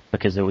in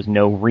because there was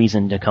no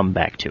reason to come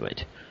back to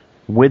it.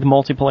 With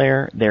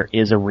multiplayer, there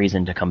is a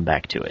reason to come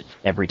back to it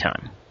every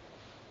time.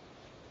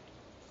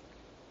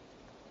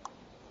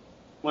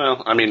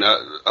 Well, I mean,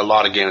 a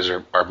lot of games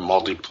are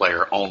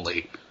multiplayer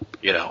only,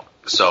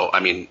 So, I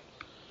mean,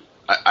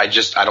 I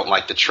don't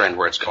like the trend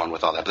where it's going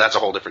with all that. But that's a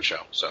whole different show.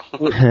 So,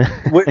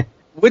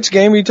 which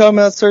game are you talking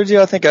about,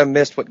 Sergio? I think I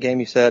missed what game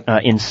you said.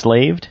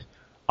 Enslaved,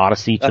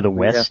 Odyssey to the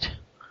West.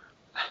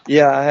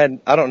 Yeah,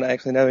 I don't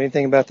actually know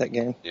anything about that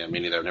game. Yeah, me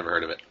neither. I've never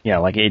heard of it. Yeah,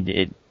 like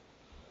it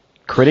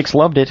critics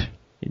loved it,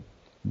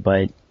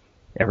 but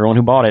everyone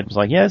who bought it was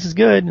like, "Yeah, this is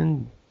good,"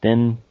 and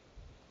then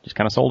just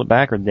kind of sold it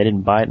back, or they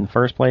didn't buy it in the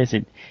first place.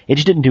 It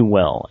just didn't do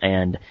well.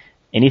 And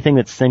anything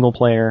that's single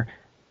player,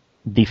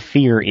 the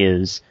fear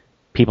is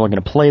people are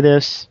going to play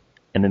this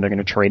and then they're going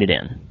to trade it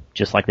in,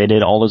 just like they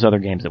did all those other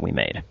games that we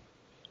made.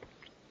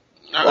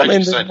 I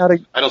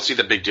don't see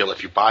the big deal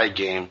if you buy a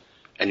game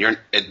and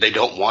they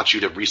don't want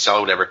you to resell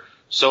or whatever.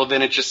 So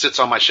then it just sits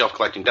on my shelf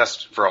collecting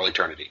dust for all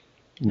eternity.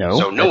 No.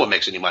 So no one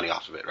makes any money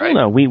off of it, right?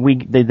 Well,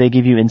 no, they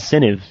give you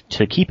incentive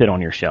to keep it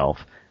on your shelf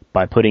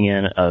by putting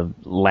in a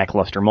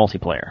lackluster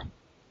multiplayer.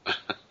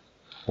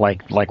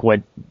 like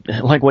what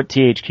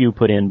THQ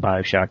put in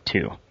BioShock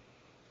 2.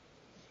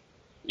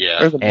 Yeah.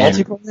 There's a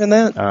multiplayer in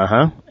that?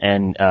 Uh-huh.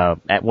 And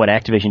at what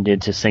Activision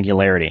did to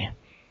Singularity.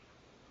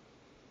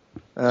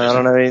 I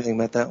don't know anything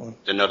about that one.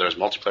 Didn't know there was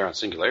multiplayer on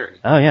Singularity.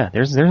 Oh yeah,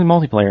 there's a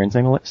multiplayer in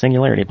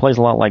Singularity. It plays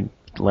a lot like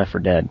Left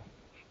 4 Dead.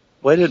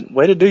 Way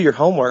to do your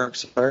homework,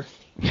 sir.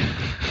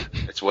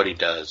 It's what he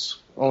does.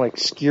 All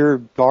obscure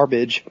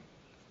garbage.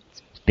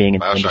 Being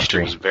in BioShock industry.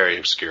 2 was very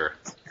obscure.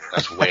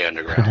 That's way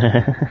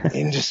underground.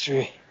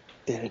 Industry.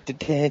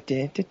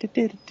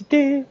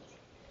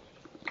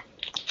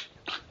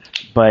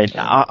 But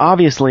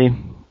obviously,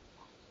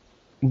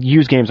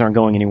 used games aren't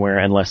going anywhere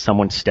unless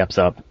someone steps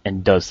up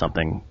and does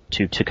something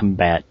to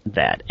combat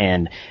that.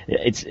 And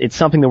it's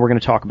something that we're going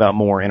to talk about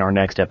more in our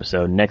next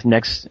episode.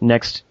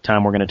 Next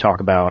time we're going to talk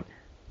about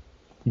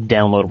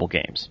downloadable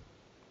games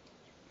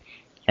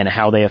and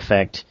how they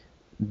affect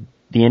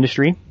the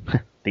industry,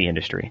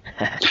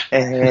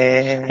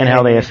 and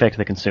how they affect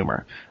the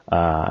consumer.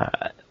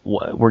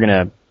 We're going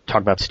to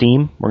talk about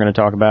Steam. We're going to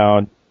talk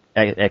about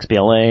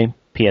XBLA,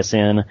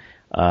 PSN,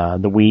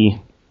 the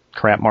Wii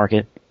crap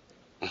market.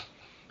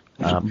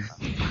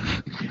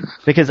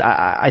 Because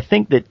I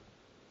think that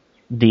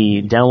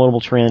the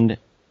downloadable trend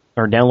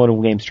or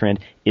downloadable games trend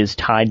is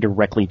tied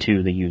directly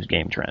to the used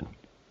game trend.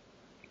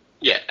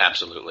 Yeah,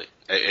 absolutely.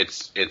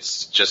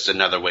 It's just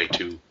another way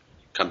to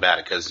combat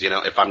it because,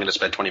 if I'm going to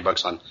spend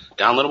 $20 on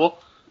downloadable,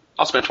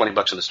 I'll spend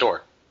 $20 in the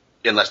store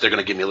unless they're going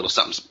to give me a little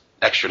something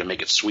extra to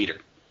make it sweeter.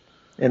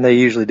 And they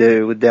usually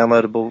do with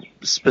downloadable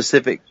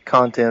specific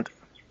content.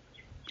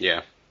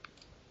 Yeah.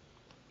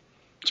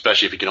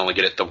 Especially if you can only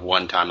get it the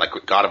one time, like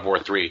with God of War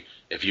 3.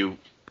 If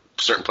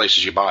certain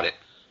places you buy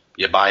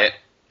it,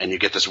 and you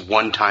get this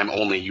one-time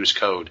only use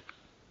code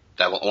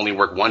that will only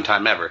work one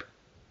time ever.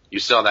 You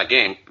sell that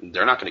game,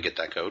 they're not going to get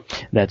that code.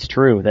 That's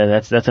true.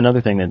 That's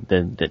another thing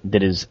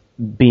that is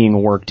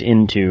being worked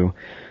into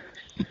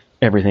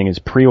everything is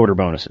pre-order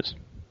bonuses.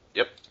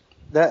 Yep.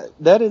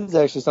 That is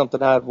actually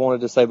something I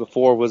wanted to say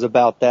before was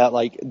about that,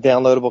 like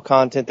downloadable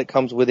content that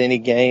comes with any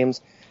games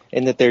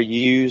and that they're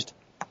used.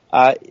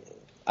 I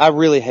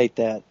really hate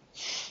that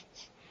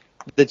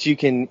you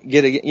can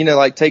get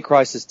like take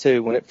Crysis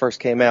 2 when it first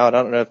came out.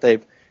 I don't know if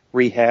they've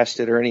rehashed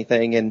it or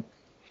anything and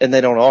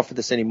they don't offer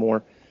this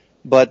anymore.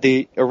 But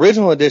the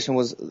original edition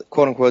was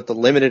quote unquote the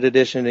limited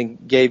edition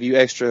and gave you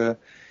extra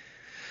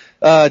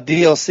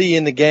DLC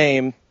in the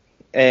game.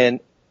 And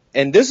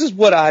this is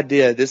what I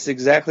did. This is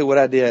exactly what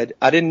I did.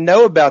 I didn't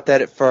know about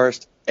that at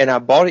first, and I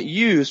bought it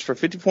used for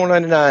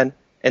 $54.99.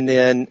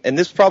 And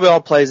this probably all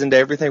plays into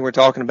everything we're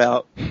talking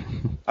about.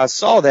 I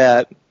saw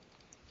that,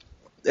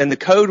 and the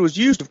code was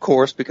used, of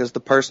course, because the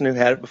person who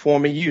had it before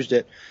me used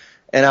it.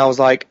 And I was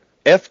like,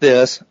 F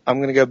this, I'm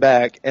going to go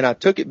back. And I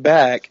took it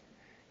back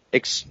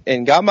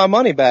and got my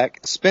money back,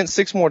 spent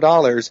 $6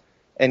 more,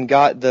 and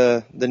got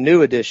the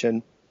new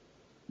edition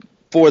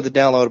for the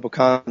downloadable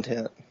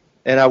content.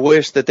 And I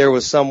wish that there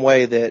was some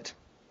way that,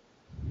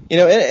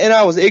 and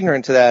I was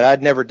ignorant to that.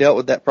 I'd never dealt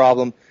with that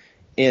problem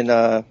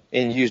in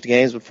used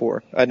games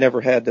before. I'd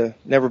never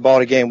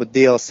bought a game with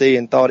DLC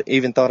and thought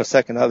a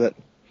second of it.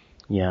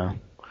 Yeah.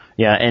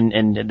 Yeah,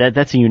 and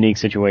that's a unique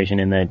situation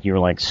in that you're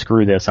like,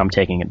 screw this, I'm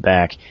taking it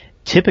back.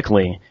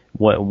 Typically,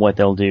 what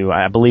they'll do,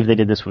 I believe they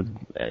did this with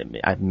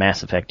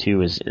Mass Effect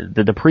 2, is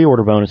the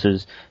pre-order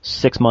bonuses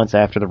 6 months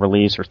after the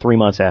release or 3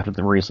 months after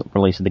the release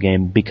of the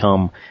game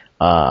become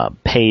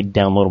paid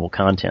downloadable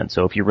content.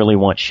 So if you really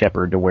want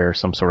Shepard to wear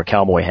some sort of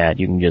cowboy hat,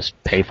 you can just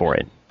pay for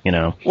it,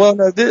 Well,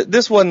 no,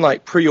 this wasn't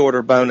like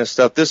pre-order bonus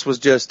stuff. This was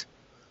just,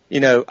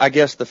 I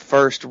guess the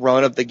first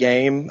run of the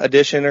game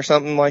edition or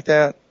something like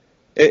that.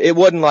 It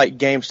wasn't like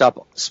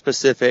GameStop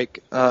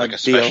specific like a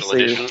special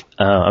DLC. edition.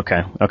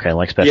 Okay,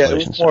 like special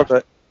edition. It was more of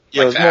a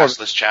Like the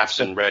assless chaps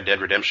in Red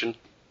Dead Redemption.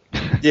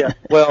 Yeah,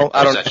 well,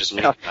 I don't know. Is that just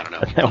me? I don't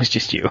know. That was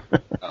just you.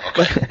 Oh,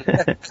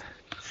 okay.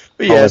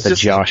 But yeah, it's the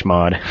Josh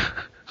mod.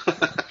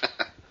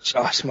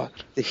 Josh mod.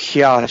 The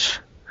Josh.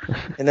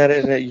 And that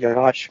isn't it,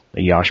 Josh?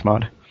 The Josh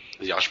mod?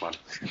 The Yosh mod.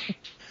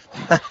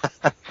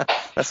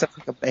 That sounds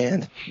like a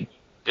band.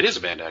 It is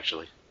a band,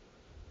 actually.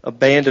 A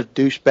band of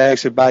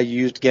douchebags who buy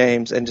used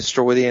games and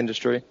destroy the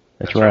industry.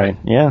 That's right.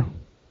 Yeah.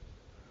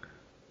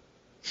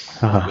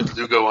 With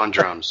Lugo on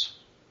drums.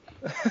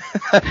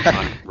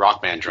 On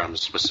Rock Band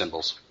drums with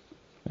cymbals.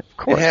 Of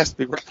course. It has to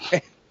be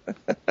right.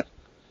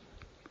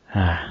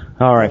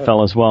 All right,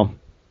 fellas. Well,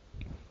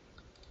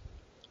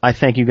 I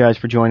thank you guys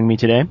for joining me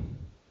today.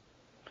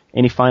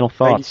 Any final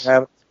thoughts?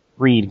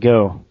 Reed,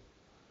 go.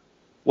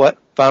 What?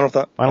 Final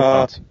thought? Final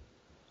thoughts.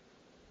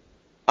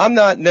 I'm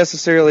not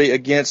necessarily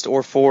against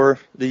or for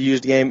the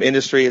used game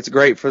industry. It's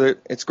great for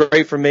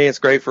me. It's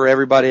great for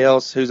everybody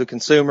else who's a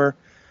consumer.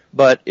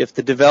 But if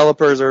the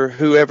developers or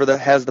whoever that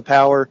has the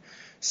power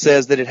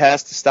says that it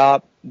has to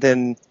stop,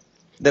 then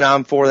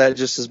I'm for that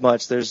just as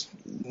much. There's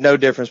no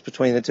difference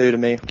between the two to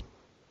me.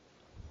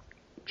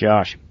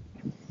 Josh.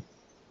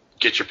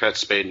 Get your pet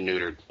spayed and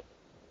neutered.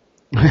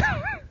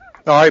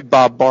 All right,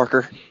 Bob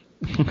Barker.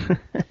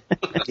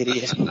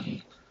 Idiot.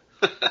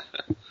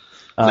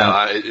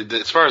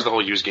 As far as the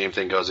whole used game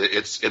thing goes,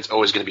 it's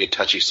always going to be a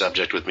touchy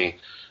subject with me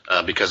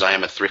because I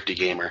am a thrifty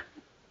gamer.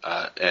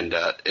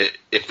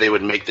 If they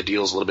would make the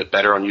deals a little bit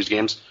better on used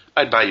games,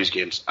 I'd buy used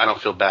games. I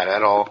don't feel bad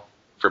at all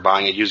for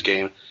buying a used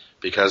game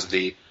because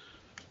the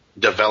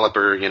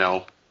developer,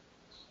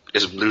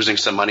 is losing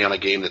some money on a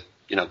game that,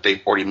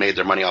 they've already made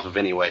their money off of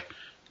anyway.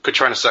 Quit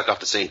trying to suck off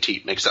the same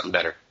teat. Make something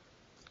better.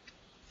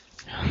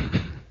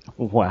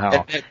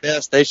 Wow. At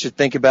best, they should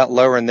think about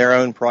lowering their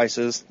own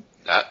prices.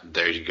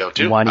 There you go,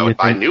 too. I would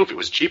buy new if it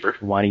was cheaper.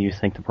 Why do you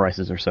think the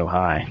prices are so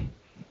high?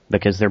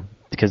 Because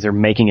they're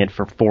making it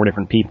for 4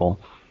 different people.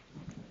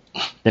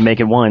 They make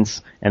it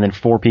once, and then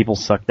 4 people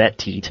suck that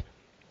teat.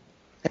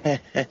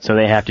 So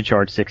they have to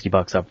charge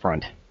 $60 up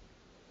front.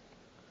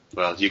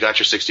 Well, you got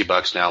your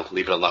 $60 now.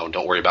 Leave it alone.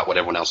 Don't worry about what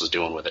everyone else is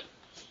doing with it.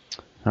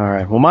 All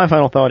right. Well, my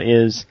final thought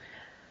is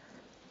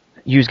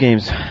used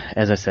games,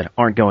 as I said,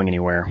 aren't going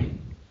anywhere.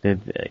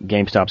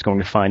 GameStop's going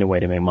to find a way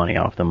to make money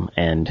off them,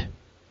 and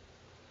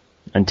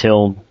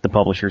until the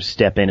publishers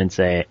step in and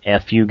say,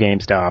 F you,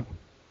 GameStop,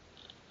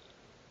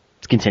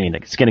 it's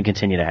going to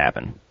continue to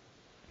happen.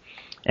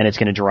 And it's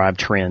going to drive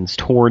trends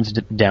towards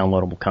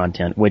downloadable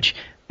content, which,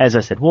 as I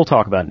said, we'll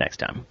talk about next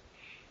time.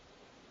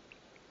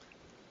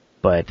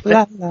 But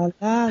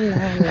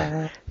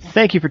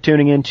thank you for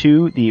tuning in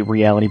to the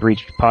Reality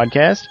Breach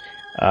podcast.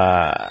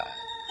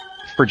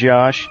 For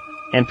Josh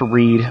and for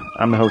Reed,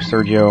 I'm the host,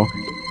 Sergio.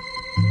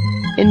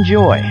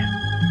 Enjoy.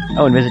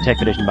 Oh, and visit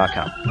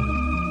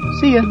techpedition.com.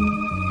 See ya.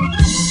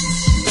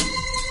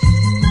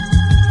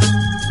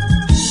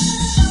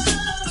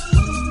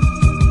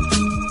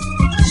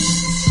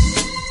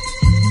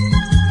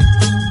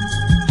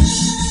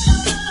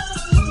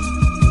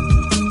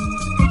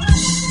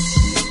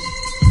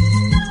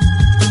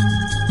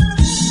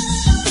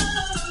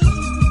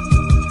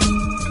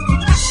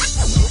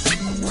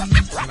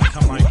 When I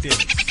come like this.